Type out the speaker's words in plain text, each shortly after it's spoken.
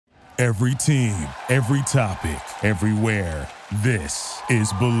Every team, every topic, everywhere. This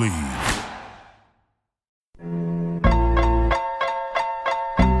is Believe.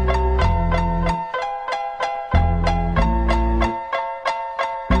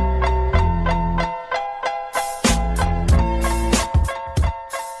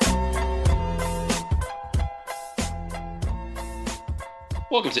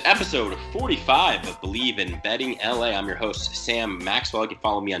 Welcome to episode 45 of Believe in Betting LA. I'm your host, Sam Maxwell. You can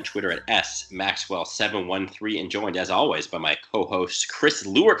follow me on Twitter at smaxwell713 and joined, as always, by my co-host, Chris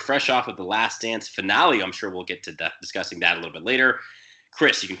Lewert, fresh off of the Last Dance finale. I'm sure we'll get to discussing that a little bit later.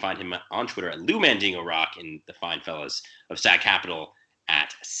 Chris, you can find him on Twitter at Lou Mandingo Rock and the fine fellas of Stag Capital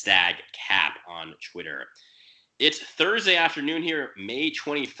at StagCap on Twitter. It's Thursday afternoon here, May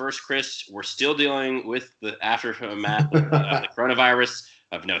 21st, Chris. We're still dealing with the aftermath of the coronavirus,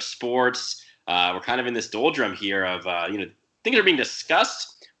 of no sports. We're kind of in this doldrum here of, things are being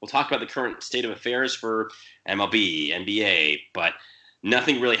discussed. We'll talk about the current state of affairs for MLB, NBA, but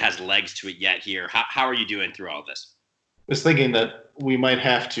nothing really has legs to it yet here. How are you doing through all this? I was thinking that we might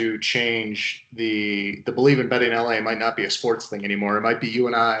have to change the Believe in Betting LA might not be a sports thing anymore. It might be you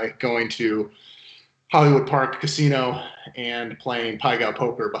and I going to Hollywood Park Casino and playing Pai-Gow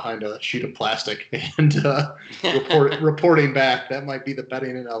poker behind a sheet of plastic and reporting back. That might be the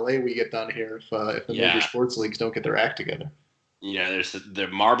betting in LA we get done here if the major sports leagues don't get their act together. There's the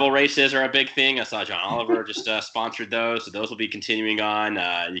marble races are a big thing. I saw John Oliver just sponsored those, so those will be continuing on.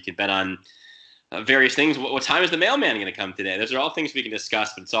 You can bet on various things. What time is the mailman going to come today? Those are all things we can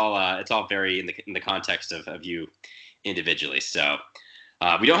discuss, but it's all very in the context of you individually. So.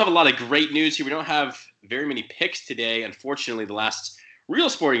 We don't have a lot of great news here. We don't have very many picks today. Unfortunately, the last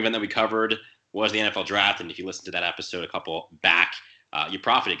real sporting event that we covered was the NFL draft. And if you listened to that episode a couple back, you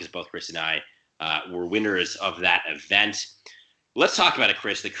profited because both Chris and I were winners of that event. Let's talk about it,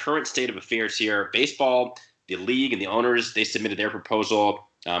 Chris. The current state of affairs here. Baseball, the league, and the owners, they submitted their proposal.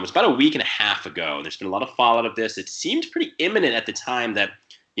 It was about a week and a half ago. There's been a lot of fallout of this. It seemed pretty imminent at the time that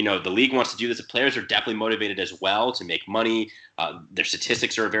the league wants to do this. The players are definitely motivated as well to make money. Their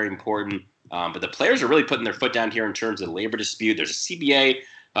statistics are very important. But the players are really putting their foot down here in terms of the labor dispute. There's a CBA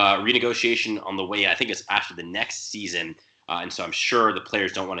renegotiation on the way. I think it's after the next season. And so I'm sure the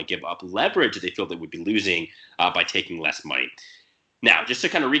players don't want to give up leverage that they feel they would be losing by taking less money. Now, just to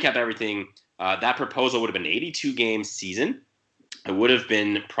kind of recap everything, that proposal would have been an 82-game season. It would have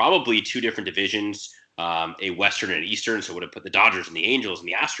been probably two different divisions. A Western and an Eastern, so it would have put the Dodgers and the Angels and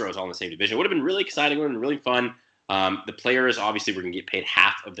the Astros all in the same division. It would have been really exciting, it would have been really fun. The players obviously were going to get paid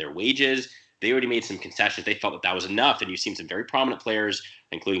half of their wages. They already made some concessions. They felt that was enough, and you've seen some very prominent players,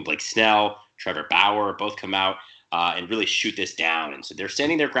 including Blake Snell, Trevor Bauer, both come out and really shoot this down. And so they're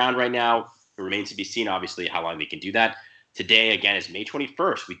standing their ground right now. It remains to be seen, obviously, how long they can do that. Today, again, is May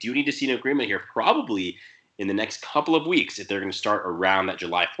 21st. We do need to see an agreement here, probably in the next couple of weeks, if they're going to start around that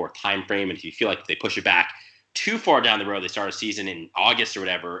July 4th timeframe. And if you feel like if they push it back too far down the road, they start a season in August or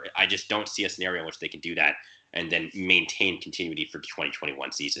whatever, I just don't see a scenario in which they can do that and then maintain continuity for the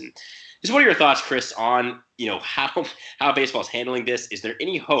 2021 season. Just what are your thoughts, Chris, on how baseball is handling this? Is there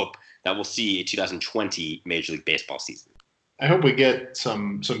any hope that we'll see a 2020 Major League Baseball season? I hope we get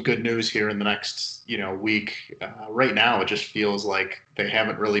some good news here in the next week. Right now, it just feels like they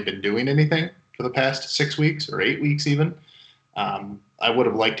haven't really been doing anything for the past 6 weeks or 8 weeks even. I would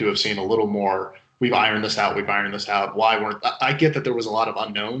have liked to have seen a little more. We've ironed this out. I get that there was a lot of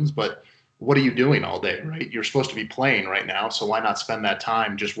unknowns, but what are you doing all day, right? You're supposed to be playing right now, so why not spend that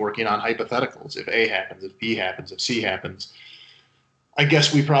time just working on hypotheticals? If A happens, if B happens, if C happens. I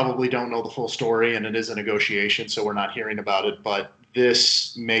guess we probably don't know the full story, and it is a negotiation, so we're not hearing about it, but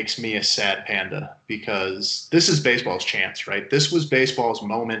this makes me a sad panda because this is baseball's chance, right? This was baseball's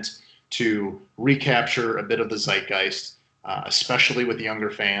moment to recapture a bit of the zeitgeist, especially with younger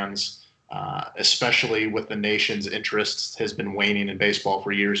fans, especially with the nation's interest has been waning in baseball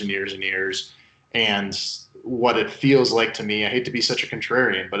for years and years and years. And what it feels like to me, I hate to be such a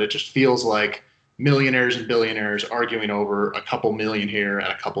contrarian, but it just feels like millionaires and billionaires arguing over a couple million here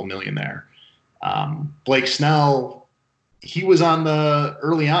and a couple million there. Blake Snell, he was on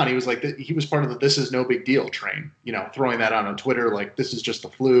early on, he was like, he was part of the "this is no big deal" train, throwing that out on Twitter, like, this is just the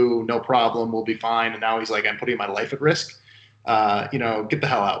flu, no problem, we'll be fine. And now he's like, I'm putting my life at risk. Get the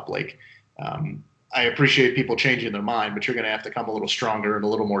hell out, Blake. I appreciate people changing their mind, but you're going to have to come a little stronger and a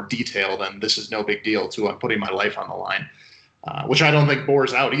little more detail than "this is no big deal" to "I'm putting my life on the line." Which I don't think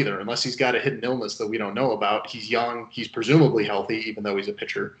bores out either, unless he's got a hidden illness that we don't know about. He's young. He's presumably healthy, even though he's a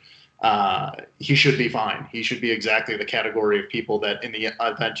pitcher. He should be fine. He should be exactly the category of people that in the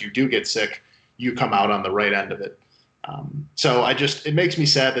event you do get sick, you come out on the right end of it. So it makes me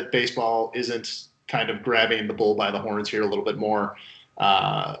sad that baseball isn't kind of grabbing the bull by the horns here a little bit more.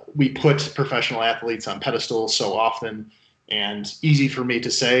 We put professional athletes on pedestals so often, and easy for me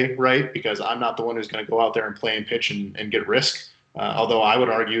to say, right? Because I'm not the one who's going to go out there and play and pitch and get risk. Although I would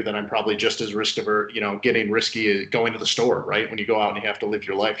argue that I'm probably just as risk averse, getting risky going to the store, right? When you go out and you have to live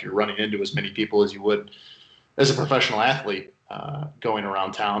your life, you're running into as many people as you would as a professional athlete going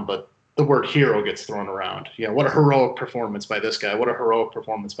around town. But the word hero gets thrown around. What a heroic performance by this guy. What a heroic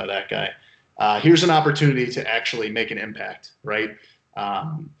performance by that guy. Here's an opportunity to actually make an impact, right?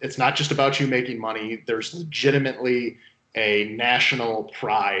 It's not just about you making money. There's legitimately a national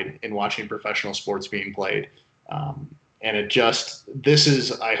pride in watching professional sports being played. And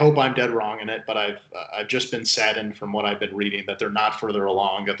I hope I'm dead wrong in it, but I've just been saddened from what I've been reading that they're not further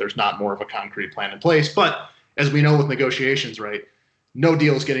along, that there's not more of a concrete plan in place. But as we know with negotiations, right, no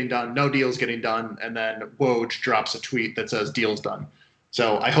deal's getting done, and then Woj drops a tweet that says deal's done.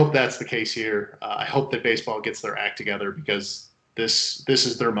 So I hope that's the case here. I hope that baseball gets their act together, because this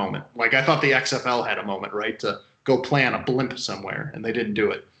is their moment. Like, I thought the XFL had a moment, right, to go play on a blimp somewhere, and they didn't do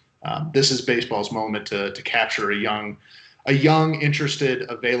it. This is baseball's moment to capture a young, interested,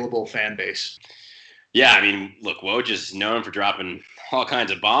 available fan base. Yeah, I mean, look, Woj is known for dropping all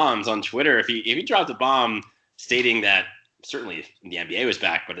kinds of bombs on Twitter. If he dropped a bomb stating that certainly if the NBA was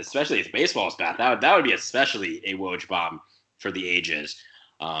back, but especially if baseball is back, that would be especially a Woj bomb for the ages.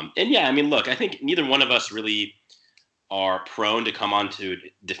 And yeah, I mean, look, I think neither one of us really are prone to come on to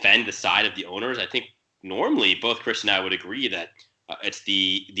defend the side of the owners. I think normally both Chris and I would agree that it's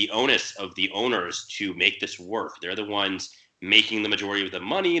the onus of the owners to make this work. They're the ones making the majority of the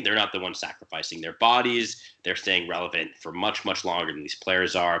money. They're not the ones sacrificing their bodies. They're staying relevant for much, much longer than these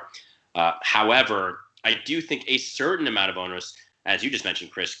players are. However, I do think a certain amount of onus, as you just mentioned,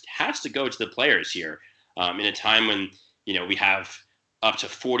 Chris, has to go to the players here. In a time when, we have up to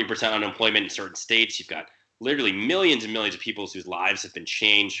 40% unemployment in certain states, you've got literally millions and millions of people whose lives have been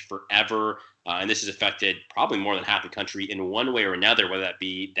changed forever. And this has affected probably more than half the country in one way or another, whether that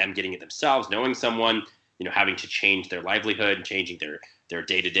be them getting it themselves, knowing someone, having to change their livelihood and changing their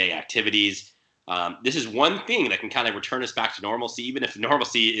day-to-day activities. This is one thing that can kind of return us back to normalcy, even if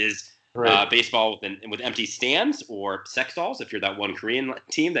normalcy is baseball with empty stands or sex dolls, if you're that one Korean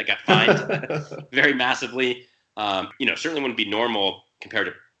team that got fined very massively. Certainly wouldn't be normal compared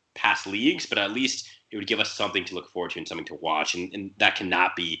to past leagues, but at least it would give us something to look forward to and something to watch, and that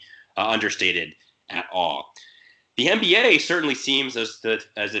cannot be understated at all. The NBA certainly seems as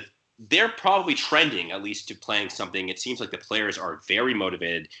if they're probably trending at least to playing something. It seems like the players are very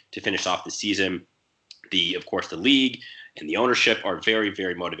motivated to finish off the season. Of course, the league and the ownership are very,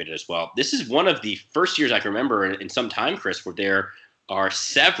 very motivated as well. This is one of the first years I can remember in some time, Chris, where there are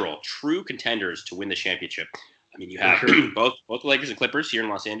several true contenders to win the championship. I mean, you have both the Lakers and Clippers here in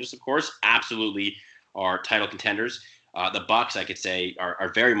Los Angeles, of course, absolutely are title contenders. The Bucks, I could say,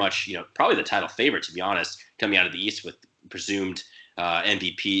 are very much, probably the title favorite, to be honest, coming out of the East with presumed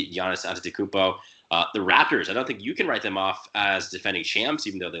MVP Giannis Antetokounmpo. The Raptors, I don't think you can write them off as defending champs,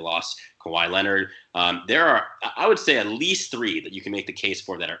 even though they lost Kawhi Leonard. There are, I would say, at least three that you can make the case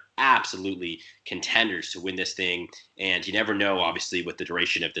for that are absolutely contenders to win this thing. And you never know, obviously, with the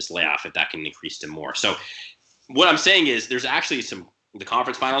duration of this layoff, if that can increase to more. So what I'm saying is there's actually the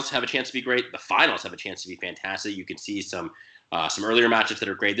conference finals have a chance to be great. The finals have a chance to be fantastic. You can see some earlier matchups that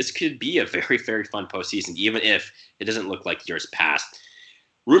are great. This could be a very, very fun postseason, even if it doesn't look like years past.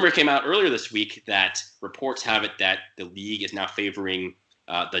 Rumor came out earlier this week that reports have it that the league is now favoring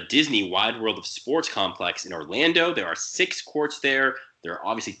the Disney Wide World of Sports complex in Orlando. There are 6 courts there. There are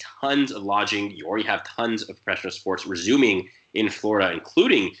obviously tons of lodging. You already have tons of professional sports resuming in Florida,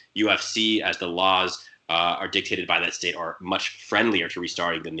 including UFC, as the laws are dictated by that state are much friendlier to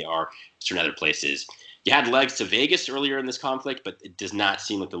restarting than they are certain other places. You had legs to Vegas earlier in this conflict, but it does not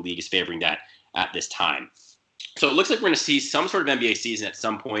seem like the league is favoring that at this time. So it looks like we're going to see some sort of NBA season at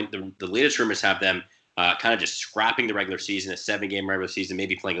some point. The latest rumors have them kind of just scrapping the regular season, a 7-game regular season,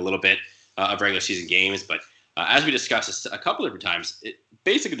 maybe playing a little bit of regular season games. But as we discussed a couple of different times,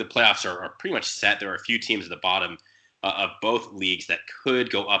 basically the playoffs are pretty much set. There are a few teams at the bottom of both leagues that could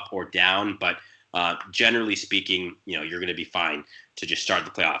go up or down, but generally speaking, you're going to be fine to just start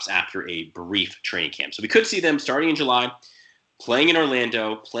the playoffs after a brief training camp. So we could see them starting in July, playing in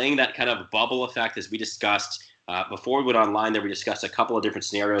Orlando, playing that kind of bubble effect as we discussed. Before we went online there, we discussed a couple of different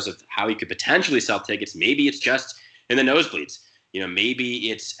scenarios of how you could potentially sell tickets. Maybe it's just in the nosebleeds.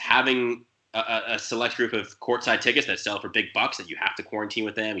 Maybe it's having a select group of courtside tickets that sell for big bucks that you have to quarantine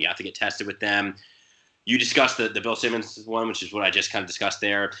with them. You have to get tested with them. You discussed the Bill Simmons one, which is what I just kind of discussed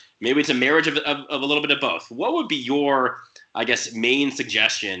there. Maybe it's a marriage of a little bit of both. What would be your, I guess, main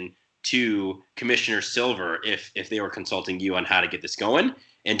suggestion to Commissioner Silver if they were consulting you on how to get this going?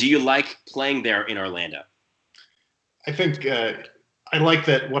 And do you like playing there in Orlando? I think I like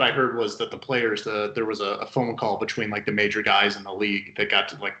that. What I heard was that the players, there was a phone call between like the major guys in the league that got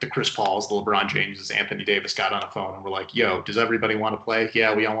to like the Chris Pauls, the LeBron Jameses, Anthony Davis got on a phone and were like, "Yo, does everybody want to play?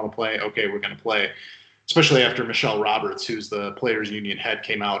 Yeah, we all want to play. Okay, we're going to play." Especially after Michelle Roberts, who's the players union head,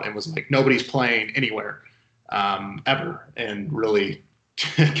 came out and was like, "Nobody's playing anywhere ever," and really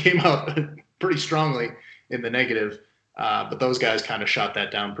came out pretty strongly in the negative. But those guys kind of shot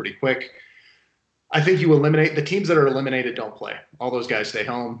that down pretty quick. I think you eliminate the teams that are eliminated. Don't play. All those guys stay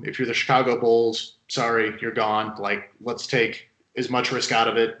home. If you're the Chicago Bulls, sorry, you're gone. Like, let's take as much risk out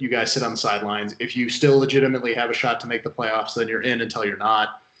of it. You guys sit on the sidelines. If you still legitimately have a shot to make the playoffs, then you're in until you're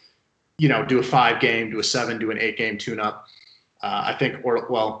not. You know, do a 5-game, do a 7, do an 8-game tune-up. I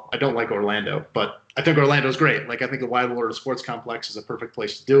don't like Orlando, but I think Orlando's great. Like, I think the Widewalder Sports Complex is a perfect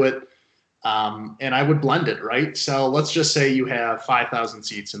place to do it. And I would blend it, right? So let's just say you have 5,000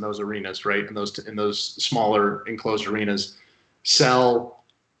 seats in those arenas, right? In those smaller enclosed arenas. Sell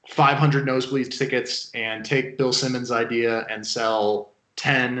 500 nosebleed tickets and take Bill Simmons' idea and sell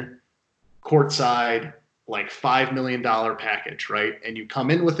 10 courtside, like $5 million package, right? And you come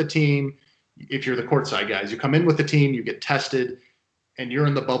in with a team. If you're the courtside guys, you come in with the team, you get tested, and you're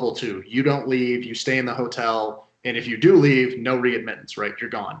in the bubble too. You don't leave, you stay in the hotel, and if you do leave, no readmittance, right? You're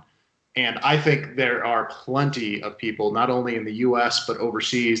gone. And I think there are plenty of people, not only in the U.S., but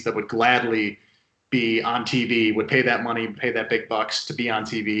overseas, that would gladly be on TV, would pay that money, pay that big bucks to be on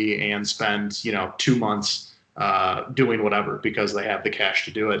TV and spend, 2 months doing whatever because they have the cash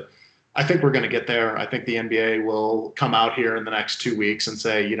to do it. I think we're going to get there. I think the NBA will come out here in the next 2 weeks and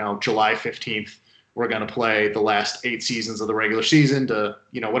say, July 15th, we're going to play the last 8 seasons of the regular season to,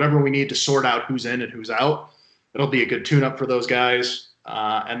 whatever we need to sort out who's in and who's out. It'll be a good tune-up for those guys.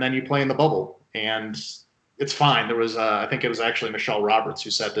 And then you play in the bubble. And it's fine. There was, I think it was actually Michelle Roberts who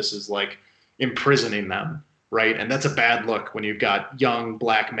said this is like imprisoning them, right? And that's a bad look when you've got young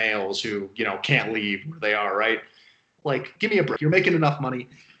black males who, can't leave where they are, right? Like, give me a break. You're making enough money.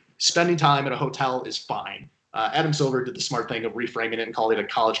 Spending time at a hotel is fine. Adam Silver did the smart thing of reframing it and calling it a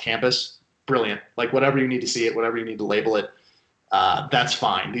college campus. Brilliant. Like, whatever you need to see it, whatever you need to label it, that's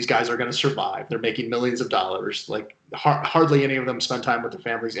fine. These guys are going to survive. They're making millions of dollars. Like, hardly any of them spend time with their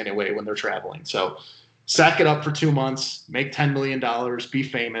families anyway when they're traveling. So sack it up for 2 months, make $10 million, be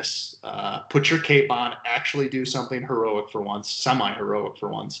famous, put your cape on, actually do something heroic for once, semi-heroic for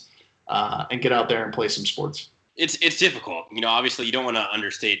once, and get out there and play some sports. It's difficult. Obviously you don't want to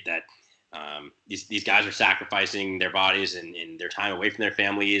understate that these guys are sacrificing their bodies and their time away from their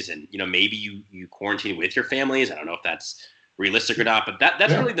families. And, maybe you quarantine with your families. I don't know if that's realistic or not, but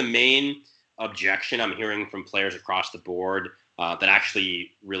that's really the main objection I'm hearing from players across the board that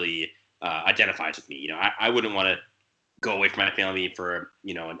actually really identifies with me. I wouldn't want to go away from my family for,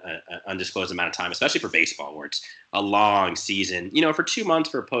 an undisclosed amount of time, especially for baseball where it's a long season, for 2 months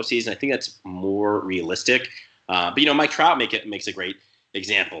for a postseason. I think that's more realistic. But Mike Trout makes a great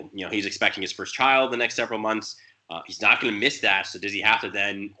example. He's expecting his first child the next several months. He's not going to miss that. So does he have to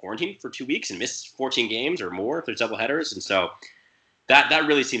then quarantine for 2 weeks and miss 14 games or more if there's double headers? And so that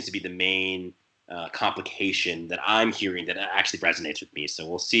really seems to be the main complication that I'm hearing that actually resonates with me. So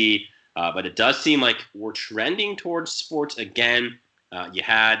we'll see. But it does seem like we're trending towards sports again. You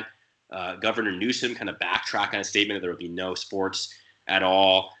had Governor Newsom kind of backtrack on a statement that there would be no sports at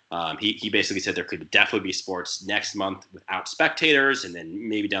all. He basically said there could definitely be sports next month without spectators, and then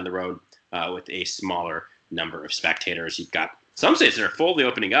maybe down the road with a smaller number of spectators. You've got some states that are fully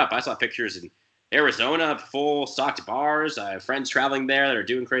opening up. I saw pictures in Arizona, full stocked bars. I have friends traveling there that are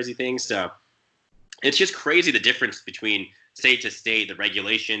doing crazy things. So it's just crazy the difference between state to state, the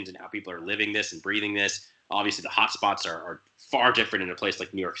regulations and how people are living this and breathing this. Obviously, the hot spots are far different in a place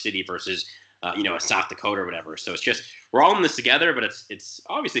like New York City versus a South Dakota or whatever. So it's just, we're all in this together, but it's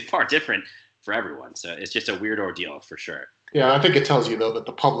obviously far different for everyone. So it's just a weird ordeal for sure. Yeah, I think it tells you, though, that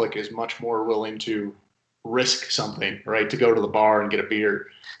the public is much more willing to risk something, right, to go to the bar and get a beer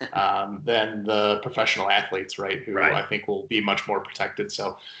than the professional athletes, right, who I think will be much more protected.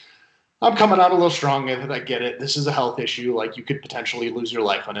 So I'm coming out a little strong. I get it. This is a health issue. Like, you could potentially lose your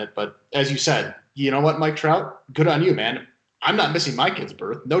life on it. But as you said, you know what, Mike Trout? Good on you, man. I'm not missing my kid's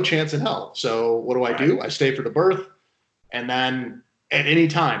birth. No chance in hell. So what do I do? I stay for the birth. And then at any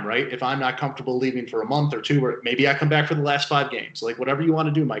time, right, if I'm not comfortable leaving for a month or two, or maybe I come back for the last 5 games. Like, whatever you want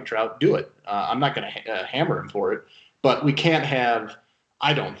to do, Mike Trout, do it. I'm not going to hammer him for it. But we can't have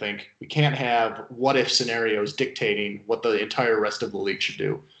I don't think. We can't have what-if scenarios dictating what the entire rest of the league should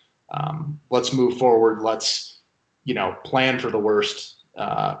do. Let's move forward. Let's, plan for the worst,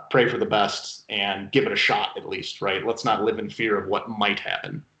 pray for the best, and give it a shot at least, right? Let's not live in fear of what might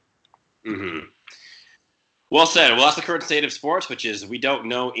happen. Mm-hmm. Well said. Well, that's the current state of sports, which is we don't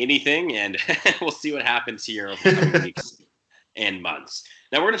know anything, and we'll see what happens here over the coming weeks and months.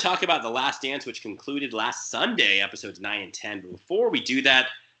 Now, we're going to talk about The Last Dance, which concluded last Sunday, episodes 9 and 10. But before we do that,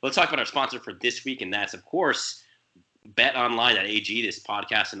 let's talk about our sponsor for this week, and that's, of course, BetOnline.ag. This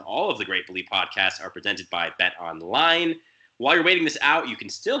podcast and all of the Great Believe podcasts are presented by BetOnline. While you're waiting this out, you can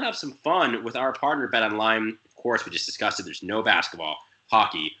still have some fun with our partner, BetOnline. Of course, we just discussed it. There's no basketball,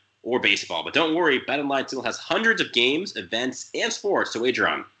 hockey, or baseball. But don't worry, BetOnline still has hundreds of games, events, and sports to wager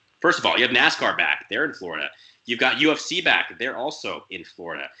on. First of all, you have NASCAR back. They're in Florida. You've got UFC back. They're also in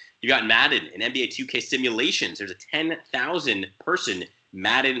Florida. You've got Madden and NBA 2K simulations. There's a 10,000-person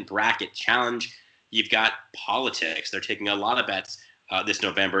Madden bracket challenge. You've got politics. They're taking a lot of bets this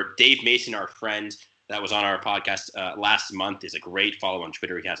November. Dave Mason, our friend that was on our podcast last month, is a great follow on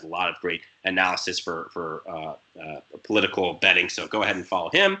Twitter. He has a lot of great analysis for political betting, so go ahead and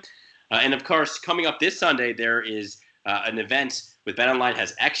follow him. And, of course, coming up this Sunday, there is an event with BetOnline.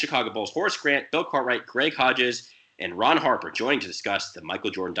 Has ex-Chicago Bulls Horace Grant, Bill Cartwright, Greg Hodges, and Ron Harper joining to discuss the Michael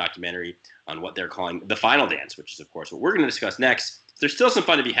Jordan documentary on what they're calling The Final Dance, which is, of course, what we're going to discuss next. There's still some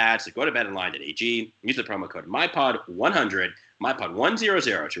fun to be had, so go to BetOnline.ag, use the promo code MyPod100,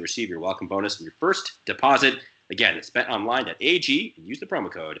 MyPod100 to receive your welcome bonus on your first deposit. Again, it's BetOnline.ag, and use the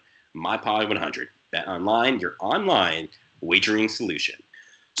promo code MyPod100. BetOnline, your online wagering solution.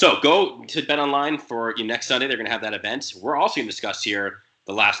 So go to BetOnline for next Sunday. They're going to have that event. We're also going to discuss here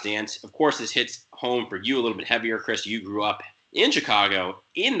The Last Dance. Of course, this hits home for you a little bit heavier. Chris, you grew up in Chicago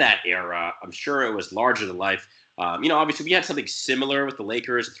in that era. I'm sure it was larger than life. Obviously we had something similar with the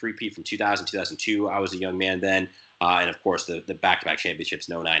Lakers, a three-peat from 2000, 2002. I was a young man then. And, of course, the back-to-back championships,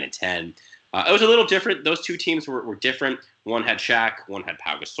 09 and 10. It was a little different. Those two teams were different. One had Shaq, one had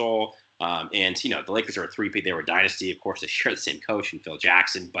Pau Gasol. The Lakers are a three-peat. They were a dynasty. Of course, they share the same coach in Phil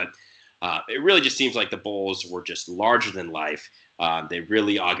Jackson. But it really just seems like the Bulls were just larger than life. They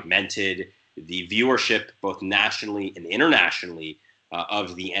really augmented the viewership both nationally and internationally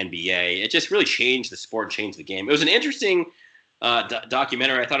of the NBA. It just really changed the sport and changed the game. It was an interesting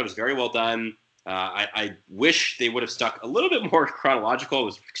documentary. I thought it was very well done. I wish they would have stuck a little bit more chronological. It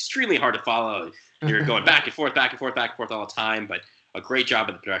was extremely hard to follow. You're going back and forth all the time. But a great job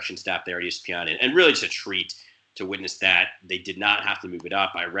of the production staff there at ESPN, and really just a treat to witness that. They did not have to move it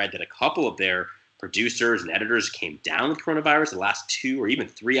up. I read that a couple of their producers and editors came down with coronavirus. The last 2 or even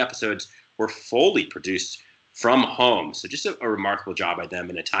 3 episodes were fully produced from home. So just a remarkable job by them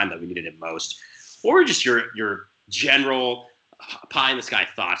in a time that we needed it most. Or just your general pie-in-the-sky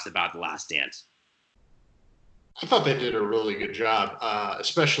thoughts about The Last Dance. I thought they did a really good job,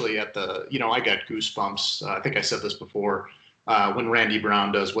 especially at the, I got goosebumps. I think I said this before, when Randy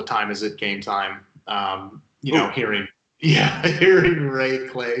Brown does "What time is it? Game time." Hearing Ray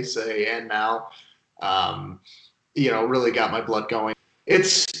Clay say "and now," really got my blood going.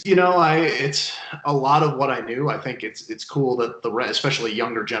 It's it's a lot of what I knew. I think it's cool that especially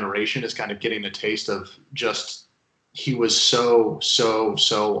younger generation is kind of getting a taste of just he was so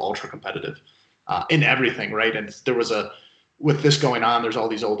ultra competitive in everything, right? And there was with this going on, there's all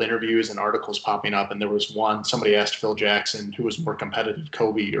these old interviews and articles popping up, and there was one, somebody asked Phil Jackson who was more competitive,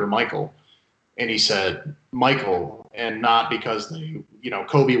 Kobe or Michael, and he said Michael, and not because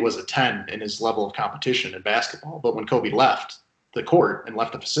Kobe was a 10 in his level of competition in basketball, but when Kobe left the court and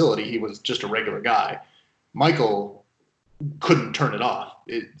left the facility, he was just a regular guy. Michael couldn't turn it off.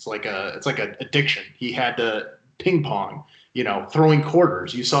 It's like an addiction. He had to ping pong, throwing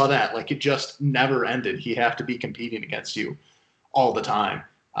quarters. You saw that, like it just never ended. He had to be competing against you all the time.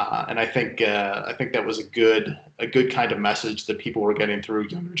 And I think that was a good kind of message that people were getting through,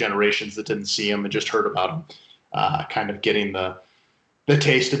 younger generations that didn't see him and just heard about him, kind of getting the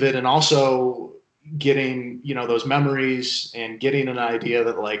taste of it, and also getting those memories and getting an idea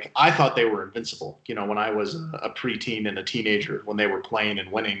that, like, I thought they were invincible, when I was a preteen and a teenager when they were playing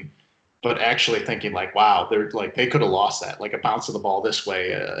and winning, but actually thinking like, wow, they're like, they could have lost that, like a bounce of the ball this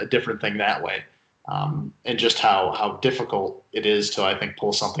way, a different thing that way. And just how difficult it is to, I think,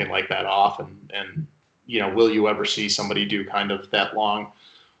 pull something like that off. And will you ever see somebody do kind of that long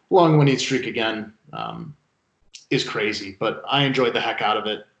winning streak again, is crazy. But I enjoyed the heck out of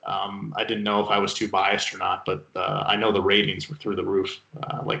it. I didn't know if I was too biased or not, but I know the ratings were through the roof,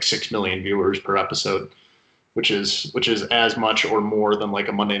 like 6 million viewers per episode, which is as much or more than like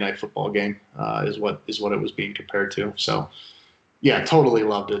a Monday Night Football game, is what it was being compared to. So Yeah, totally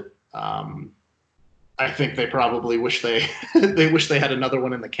loved it. I think they probably wish they wish they had another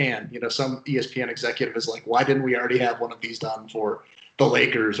one in the can. Some ESPN executive is like, why didn't we already have one of these done for the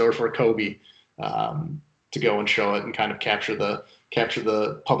Lakers or for Kobe, to go and show it and kind of capture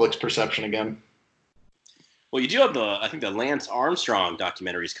the public's perception again. Well, you do have I think the Lance Armstrong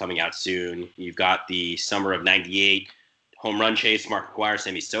documentary is coming out soon. You've got the summer of '98 home run chase, Mark McGwire,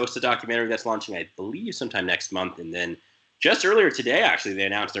 Sammy Sosa documentary that's launching, I believe, sometime next month. And then just earlier today, actually, they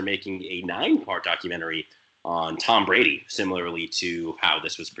announced they're making a 9-part documentary on Tom Brady, similarly to how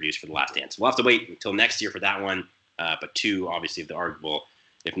this was produced for The Last Dance. We'll have to wait until next year for that one. But 2, obviously, of the arguable,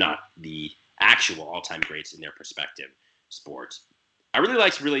 if not the actual all-time greats in their respective sports. I really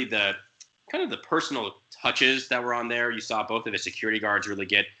liked the kind of the personal touches that were on there. You saw both of the security guards really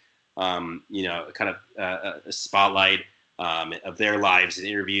get, kind of a spotlight of their lives and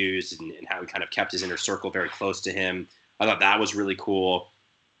interviews and how he kind of kept his inner circle very close to him. I thought that was really cool.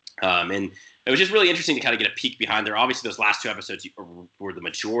 And it was just really interesting to kind of get a peek behind there. Obviously, those last 2 episodes were the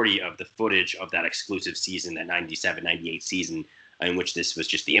majority of the footage of that exclusive season, that 97-98 season, in which this was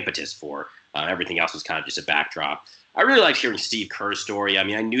just the impetus for. Everything else was kind of just a backdrop. I really liked hearing Steve Kerr's story. I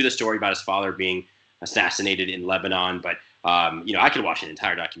mean, I knew the story about his father being assassinated in Lebanon, but, I could watch an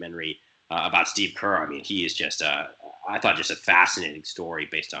entire documentary about Steve Kerr. I mean, he is just, I thought, just a fascinating story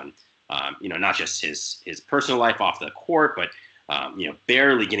based on, not just his personal life off the court, but,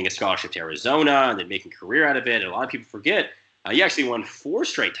 barely getting a scholarship to Arizona and then making a career out of it. And a lot of people forget he actually won 4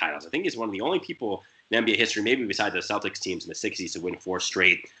 straight titles. I think he's one of the only people in NBA history, maybe besides the Celtics teams in the 60s, to win 4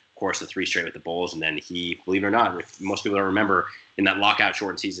 straight. Of course, the 3 straight with the Bulls. And then he, believe it or not, if most people don't remember, in that lockout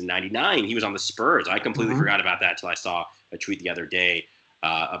shortened season 99, he was on the Spurs. I completely forgot about that until I saw a tweet the other day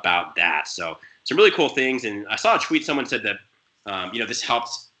about that. So some really cool things. And I saw a tweet, someone said that, this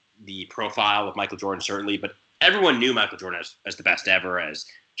helps the profile of Michael Jordan, certainly, but everyone knew Michael Jordan as the best ever, as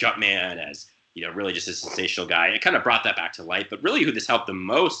Jumpman, as, really just a sensational guy. It kind of brought that back to light. But really who this helped the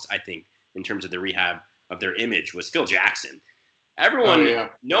most, I think, in terms of the rehab of their image was Phil Jackson. Everyone,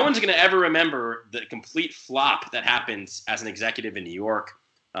 no one's going to ever remember the complete flop that happens as an executive in New York.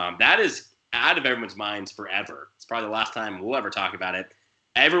 That is out of everyone's minds forever. It's probably the last time we'll ever talk about it.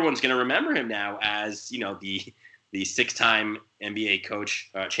 Everyone's going to remember him now as, the 6-time NBA coach,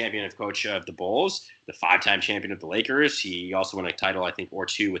 champion of coach of the Bulls, the 5-time champion of the Lakers. He also won a title, I think, or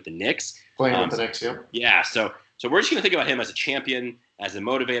 2 with the Knicks. Playing with the Knicks, yeah. Yeah, so we're just going to think about him as a champion, as a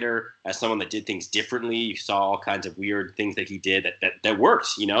motivator, as someone that did things differently. You saw all kinds of weird things that he did that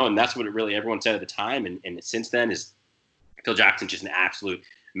worked, and that's what everyone said at the time. And since then is Phil Jackson just an absolute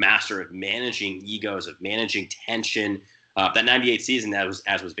master of managing egos, of managing tension. That 98 season,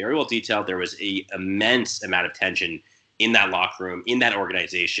 as was very well detailed, there was an immense amount of tension in that locker room, in that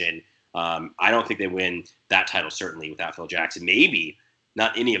organization. I don't think they win that title, certainly, without Phil Jackson. Maybe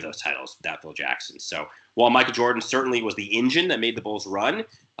not any of those titles without Phil Jackson. So while Michael Jordan certainly was the engine that made the Bulls run,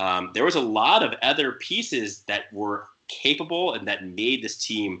 there was a lot of other pieces that were capable and that made this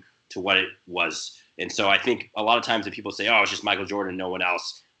team to what it was. And so I think a lot of times when people say, oh, it's just Michael Jordan, no one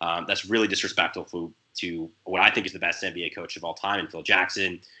else, that's really disrespectful to what I think is the best NBA coach of all time, and Phil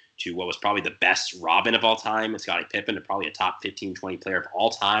Jackson, to what was probably the best Robin of all time, and Scottie Pippen, to probably a top 15, 20 player of all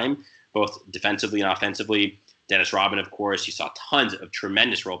time, both defensively and offensively. Dennis Rodman, of course. You saw tons of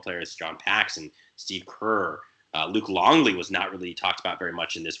tremendous role players, John Paxson, Steve Kerr. Luke Longley was not really talked about very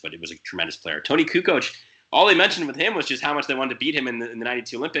much in this, but it was a tremendous player. Tony Kukoc, all they mentioned with him was just how much they wanted to beat him in the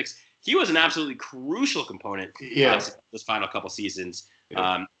 92 Olympics. He was an absolutely crucial component those final couple seasons.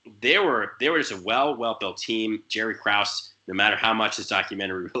 Yeah. They were just a well-built team. Jerry Krause, no matter how much this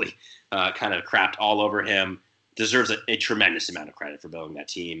documentary really kind of crapped all over him, deserves a tremendous amount of credit for building that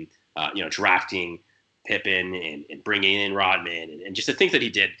team. Drafting Pippen and bringing in Rodman and just the things that he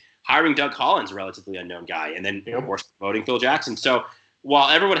did, hiring Doug Collins, a relatively unknown guy, and then, of course, voting Phil Jackson. So while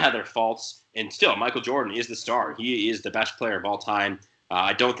everyone had their faults, and still Michael Jordan is the star. He is the best player of all time.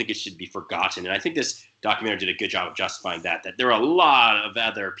 I don't think it should be forgotten. And I think this documentary did a good job of justifying that there are a lot of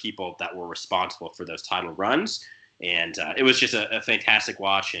other people that were responsible for those title runs. And it was just a fantastic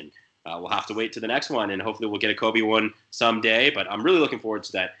watch. And we'll have to wait to the next one. And hopefully we'll get a Kobe one someday. But I'm really looking forward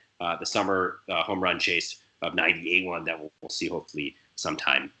to that, the summer home run chase of 98 one that we'll see hopefully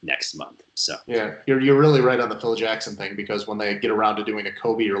sometime next month. So yeah, you're really right on the Phil Jackson thing, because when they get around to doing a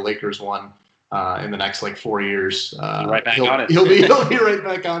Kobe or Lakers one in the next 4 years, right back on it. He'll be right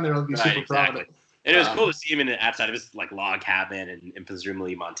back on there. He'll be super proud of it. And it was cool to see him in the outside of his log cabin in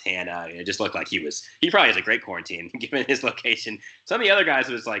presumably Montana. It just looked like he probably has a great quarantine given his location. Some of the other guys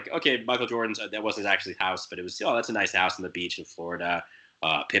was okay, Michael Jordan's, that wasn't actually his house, but it was, that's a nice house on the beach in Florida.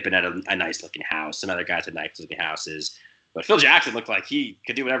 Pippen had a nice looking house. Some other guys had nice looking houses. But Phil Jackson looked like he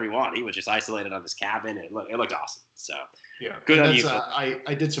could do whatever he wanted. He was just isolated on his cabin, and it looked awesome. So yeah, good on you.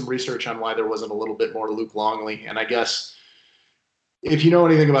 I did some research on why there wasn't a little bit more Luke Longley, and I guess if you know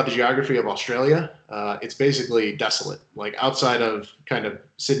anything about the geography of Australia, it's basically desolate. Like outside of kind of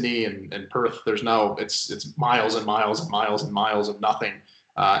Sydney and Perth, there's it's miles and miles and miles and miles of nothing.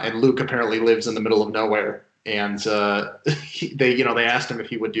 And Luke apparently lives in the middle of nowhere. And they asked him if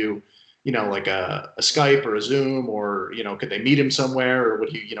he would do, like a Skype or a Zoom, or could they meet him somewhere, or would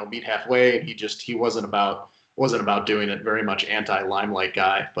he meet halfway? And he wasn't about doing it. Very much anti-limelight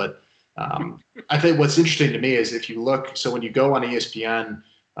guy. But I think what's interesting to me is if you look, so when you go on ESPN,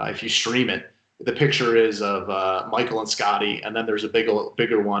 if you stream it, the picture is of Michael and Scotty, and then there's a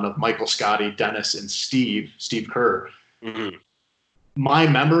bigger one of Michael, Scotty, Dennis, and Steve Kerr. Mm-hmm. My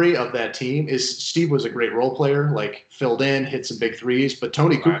memory of that team is Steve was a great role player, like filled in, hit some big threes, but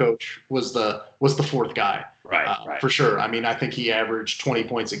Tony Kukoc was the fourth guy, right, for sure. I mean, I think he averaged 20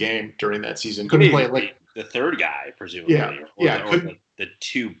 points a game during that season. Couldn't play like the third guy, presumably, or the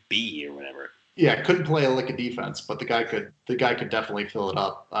 2B or whatever. Yeah, couldn't play a lick of defense, but the guy could definitely fill it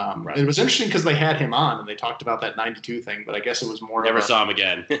up. It was interesting because they had him on and they talked about that 92 thing, but I guess it was more. Never saw him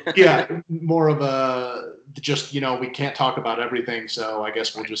again. Yeah, more of a just we can't talk about everything, so I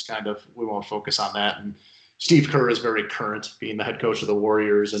guess we'll just we won't focus on that. And Steve Kerr is very current, being the head coach of the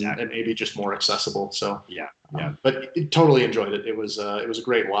Warriors, and maybe just more accessible. So yeah. But totally enjoyed it. It was a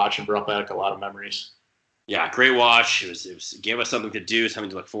great watch and brought back a lot of memories. Yeah, great watch. It gave us something to do,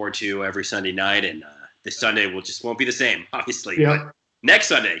 something to look forward to every Sunday night, and this Sunday won't be the same, obviously. Yeah. But next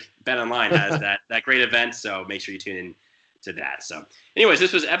Sunday, BetOnline has that great event, so make sure you tune in to that. So, anyways,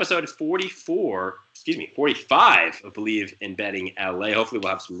 this was episode 45 of Believe in Betting LA. Hopefully, we'll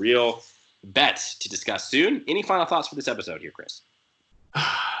have some real bets to discuss soon. Any final thoughts for this episode here, Chris?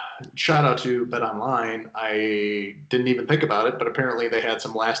 Shout out to BetOnline. I didn't even think about it, but apparently they had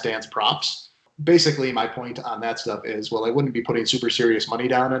some Last Dance props. Basically, my point on that stuff is, I wouldn't be putting super serious money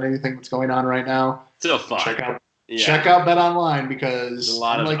down on anything that's going on right now. Still fun. Check out BetOnline, because there's a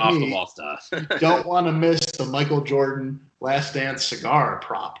lot of off-the-wall stuff. You don't want to miss the Michael Jordan Last Dance cigar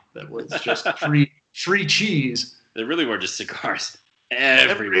prop that was just free cheese. There really were just cigars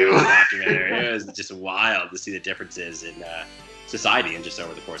everywhere in the documentary. It was just wild to see the differences in society in just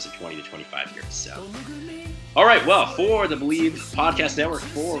over the course of 20 to 25 years. So, all right, well, for the Believe Podcast Network,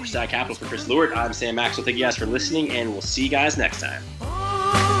 for Stag Capital, for Chris Lewert, I'm Sam Maxwell. Thank you guys for listening, and we'll see you guys next time.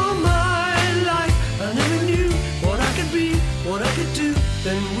 All my life, I never knew what I could be, what I could do,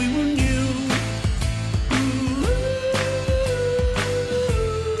 then we were new.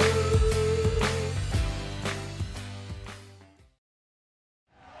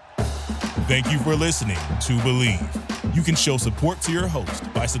 Thank you for listening to Believe. You can show support to your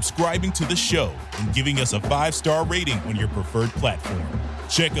host by subscribing to the show and giving us a 5-star rating on your preferred platform.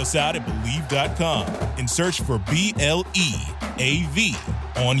 Check us out at Believe.com and search for BLEAV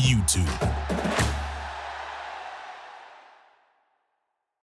on YouTube.